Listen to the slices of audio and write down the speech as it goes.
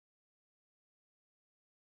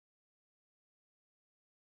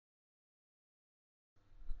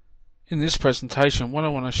In this presentation, what I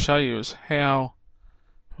want to show you is how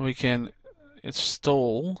we can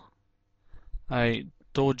install a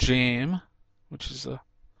door jamb, which is the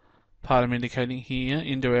part I'm indicating here,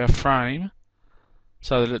 into our frame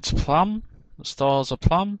so that it's plumb, the styles are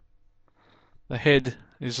plumb, the head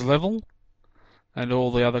is level, and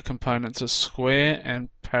all the other components are square and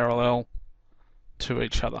parallel to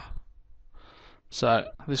each other. So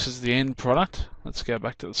this is the end product. Let's go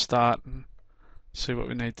back to the start and see what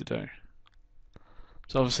we need to do.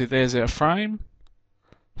 So obviously there's our frame.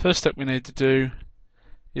 First step we need to do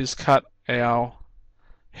is cut our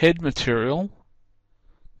head material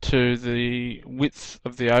to the width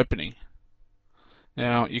of the opening.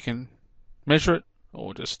 Now you can measure it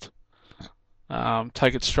or just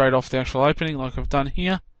take it straight off the actual opening like I've done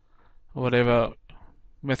here, whatever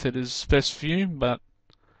method is best for you, but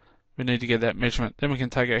we need to get that measurement. Then we can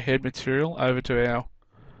take our head material over to our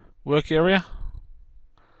work area,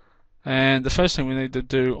 and the first thing we need to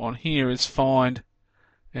do on here is find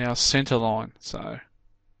our center line. So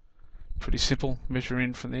pretty simple, measure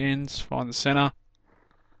in from the ends, find the center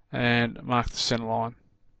and mark the center line.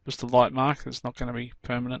 Just a light mark, it's not going to be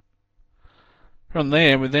permanent. From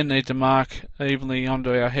there we then need to mark evenly onto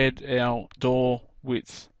our head our door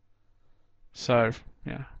width. So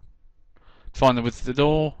find the width of the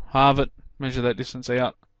door, halve it, measure that distance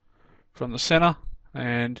out from the center,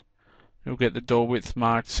 and you'll get the door width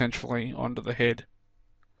marked centrally onto the head.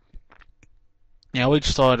 Now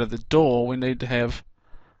each side of the door we need to have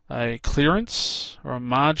a clearance or a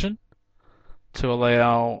margin to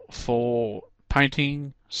allow for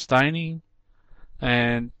painting, staining,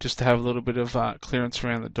 and just to have a little bit of clearance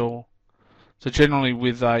around the door. So generally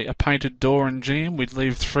with a painted door and jamb we'd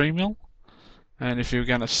leave 3mm, and if you're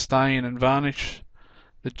going to stain and varnish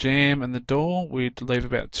the jamb and the door we'd leave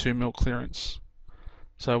about 2mm clearance.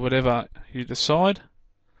 So whatever you decide,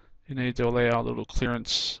 you need to allow a little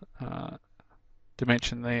clearance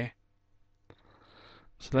dimension there.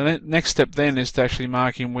 So the next step then is to actually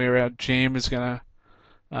marking where our jamb is going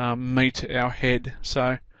to meet our head.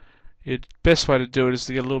 So the best way to do it is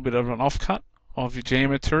to get a little bit of an offcut of your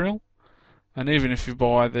jamb material, and even if you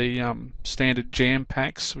buy the standard jamb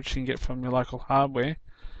packs which you can get from your local hardware,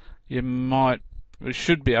 you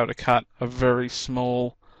should be able to cut a very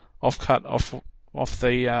small offcut off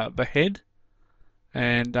the head,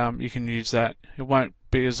 and you can use that. It won't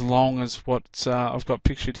be as long as what I've got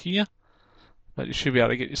pictured here, but you should be able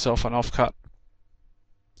to get yourself an offcut.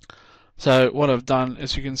 So what I've done,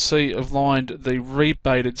 as you can see, I've lined the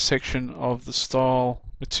rebated section of the style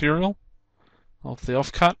material of the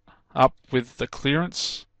offcut up with the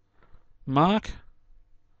clearance mark,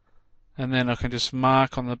 and then I can just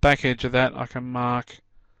mark on the back edge of that, I can mark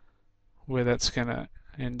where that's going to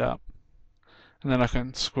end up, and then I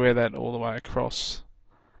can square that all the way across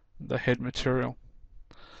the head material.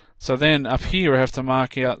 So then up here I have to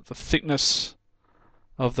mark out the thickness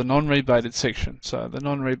of the non-rebated section. So the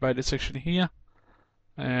non-rebated section here,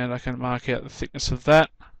 and I can mark out the thickness of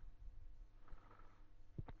that,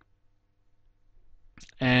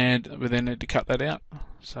 and we then need to cut that out.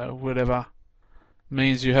 So whatever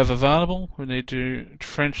means you have available, we need to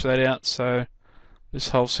trench that out so this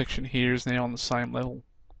whole section here is now on the same level,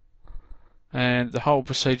 and the whole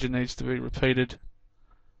procedure needs to be repeated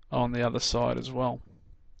on the other side as well.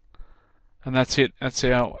 And that's it. That's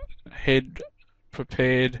our head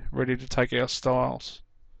prepared, ready to take our styles.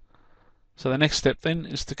 So the next step then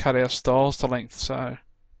is to cut our styles to length. So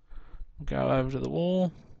we'll go over to the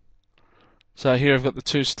wall. So here I've got the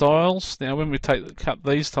two styles. Now when we cut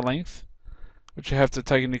these to length, what you have to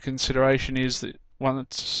take into consideration is that one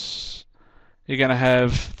that's you're going to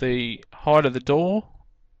have the height of the door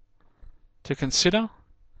to consider.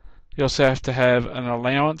 You also have to have an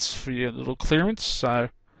allowance for your little clearance, so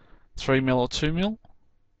 3mm or 2mm.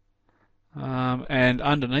 And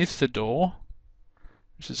underneath the door,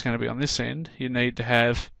 which is going to be on this end, you need to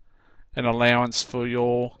have an allowance for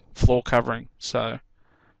your floor covering. So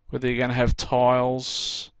whether you're going to have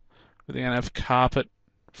tiles, whether you're going to have carpet,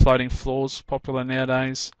 floating floors, popular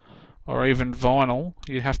nowadays, or even vinyl,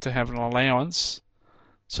 you have to have an allowance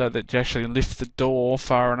so that you actually lift the door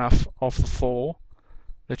far enough off the floor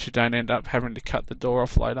that you don't end up having to cut the door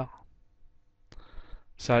off later.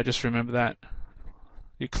 So just remember that.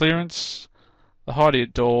 Your clearance, the height of your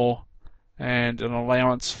door, and an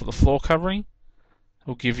allowance for the floor covering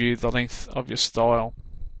will give you the length of your style.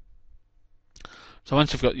 So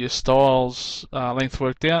once you've got your styles length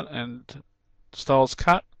worked out and styles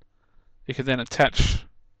cut, you can then attach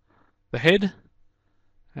the head,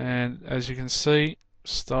 and as you can see,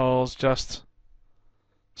 styles just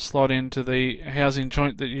slot into the housing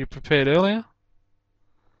joint that you prepared earlier,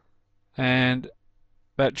 and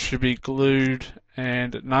that should be glued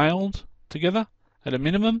and nailed together at a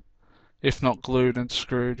minimum, if not glued and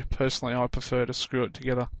screwed. Personally, I prefer to screw it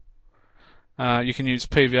together. You can use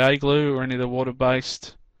PVA glue or any of the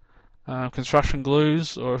water-based construction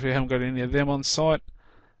glues, or if you haven't got any of them on site,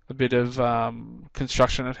 a bit of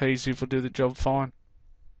construction adhesive will do the job fine.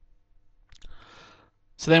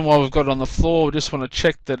 So then while we've got it on the floor, we just want to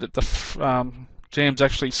check that the jamb's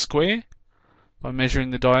actually square by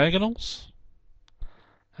measuring the diagonals.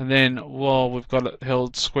 And then while we've got it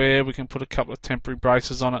held square, we can put a couple of temporary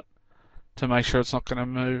braces on it to make sure it's not going to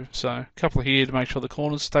move. So a couple here to make sure the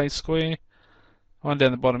corners stay square. One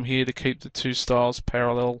down the bottom here to keep the two stiles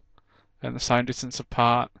parallel and the same distance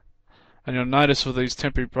apart. And you'll notice with these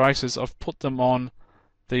temporary braces, I've put them on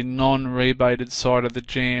the non-rebated side of the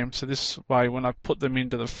jamb. So this way, when I put them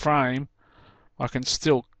into the frame, I can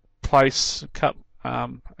still place, cut,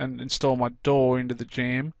 and install my door into the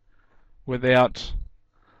jamb without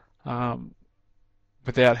having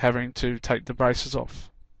to take the braces off.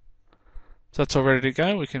 So that's all ready to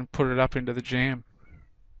go. We can put it up into the jamb.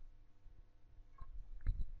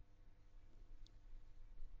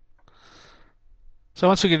 So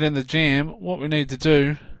once we get in the jamb, what we need to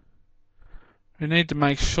do, we need to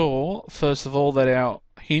make sure, first of all, that our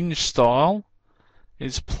hinge style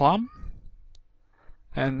is plumb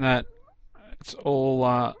and that it's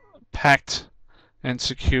all packed and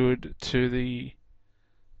secured to the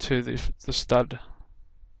stud.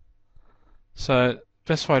 So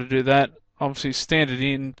best way to do that, obviously stand it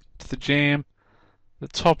in to the jamb. The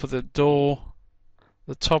top of the door,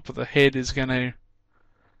 the top of the head is going to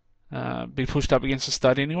be pushed up against the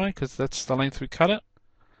stud anyway, because that's the length we cut it.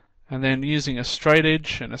 And then using a straight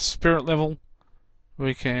edge and a spirit level,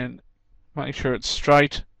 we can make sure it's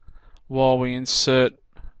straight while we insert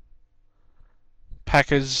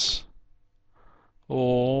packers,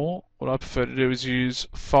 or what I prefer to do is use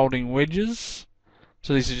folding wedges.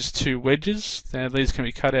 So these are just two wedges. Now these can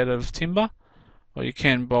be cut out of timber, or you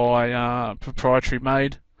can buy proprietary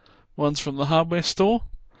made ones from the hardware store.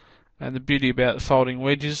 And the beauty about the folding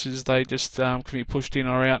wedges is they just can be pushed in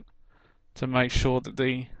or out to make sure that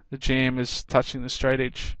the jamb is touching the straight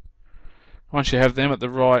edge. Once you have them at the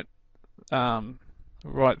right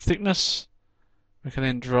thickness, we can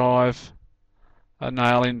then drive a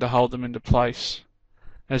nail in to hold them into place.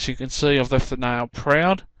 As you can see, I've left the nail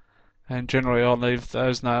proud, and generally I'll leave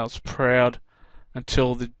those nails proud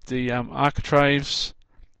until the architraves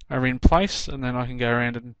are in place, and then I can go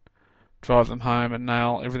around and drive them home and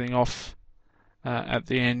nail everything off at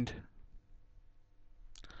the end.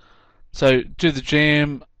 So do the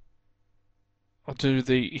jamb. I'll do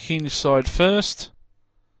the hinge side first.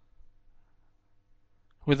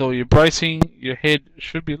 With all your bracing, your head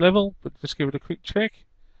should be level, but just give it a quick check.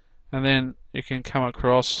 And then you can come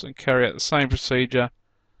across and carry out the same procedure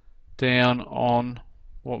down on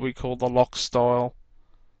what we call the lock style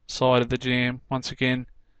side of the jamb. Once again,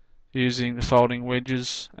 using the folding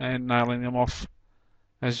wedges and nailing them off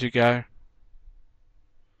as you go.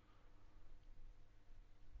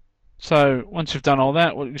 So once you've done all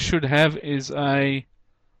that, what you should have is a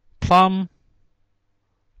plumb,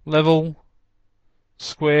 level,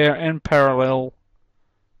 square and parallel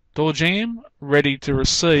door jamb ready to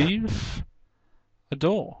receive a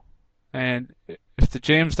door. And if the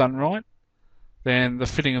jamb's done right, then the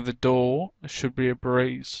fitting of the door should be a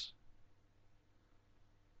breeze.